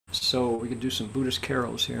So we could do some Buddhist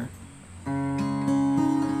carols here.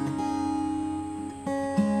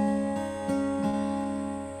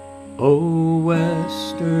 O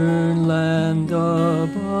western land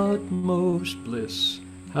of utmost bliss,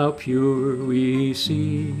 how pure we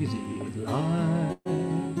see thee lie.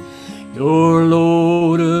 Your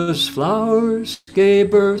lotus flowers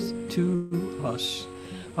gave birth to us,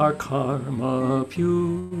 our karma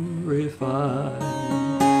purify.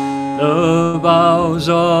 The vows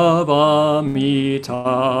of Amitabha,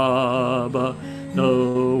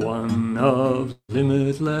 the one of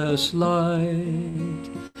limitless light,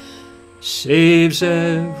 saves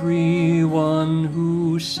everyone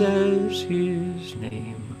who says his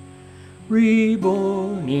name,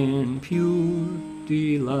 reborn in pure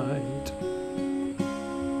delight.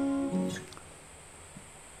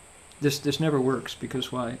 This never works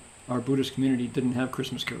because why? Our Buddhist community didn't have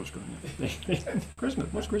Christmas carols growing up.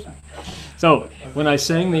 Christmas, what's Christmas? So when I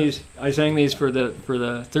sang these for the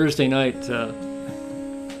Thursday night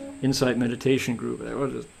Insight Meditation group.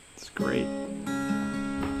 It's great.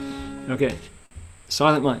 Okay,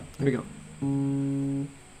 Silent Mind. Here we go.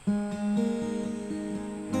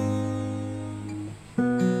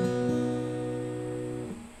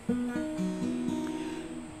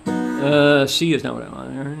 C is not what I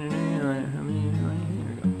want. Here we go.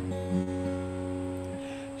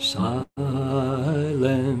 Silent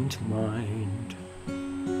mind,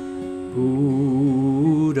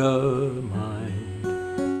 Buddha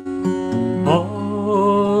mind,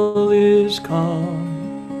 all is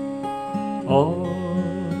calm, all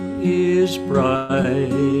is bright,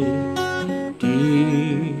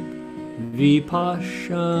 deep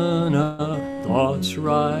vipassana, thoughts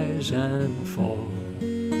rise and fall.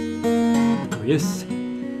 With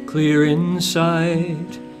clear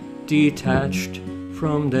insight, detached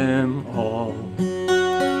from them all,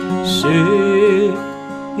 sit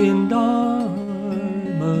in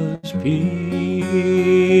Dharma's peace,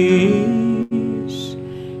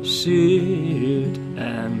 sit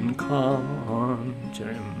and contemplate.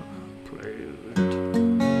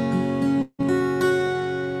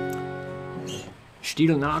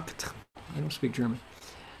 Stille Nacht. I don't speak German.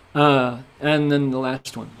 And then the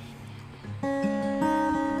last one.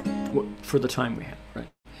 For the time we have, right?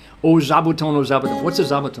 O zabuton, o zabuton. What's a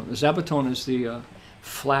zabuton? A zabuton is the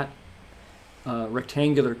flat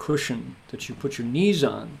rectangular cushion that you put your knees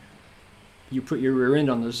on. You put your rear end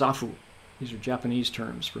on the zafu. These are Japanese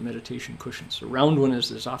terms for meditation cushions. The round one is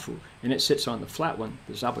the zafu, and it sits on the flat one,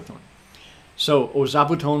 the zabuton. So, o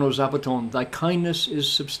zabuton, thy kindness is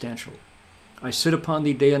substantial. I sit upon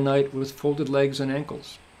thee day and night with folded legs and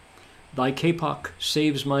ankles. Thy kapok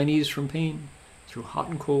saves my knees from pain. Through hot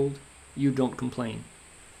and cold, you don't complain.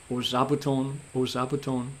 O zabuton,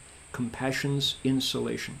 compassion's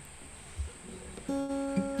insulation.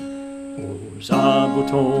 O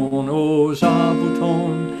zabuton,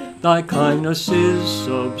 thy kindness is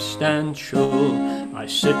substantial. I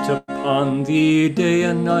sit upon thee day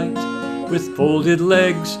and night with folded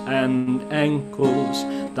legs and ankles.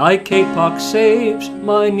 Thy kapok saves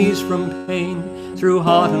my knees from pain. Through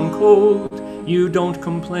hot and cold, you don't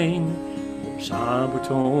complain. O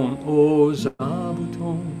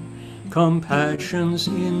zabuton, compassion's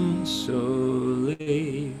insulation.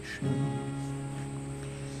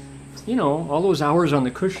 You know, all those hours on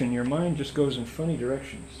the cushion, your mind just goes in funny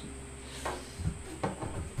directions.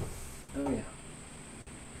 Oh, yeah.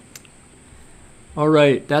 All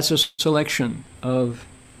right, that's a selection of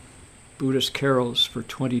Buddhist carols for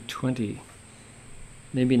 2020.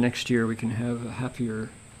 Maybe next year we can have a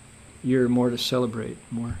happier year, more to celebrate,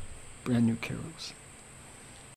 more brand new carols.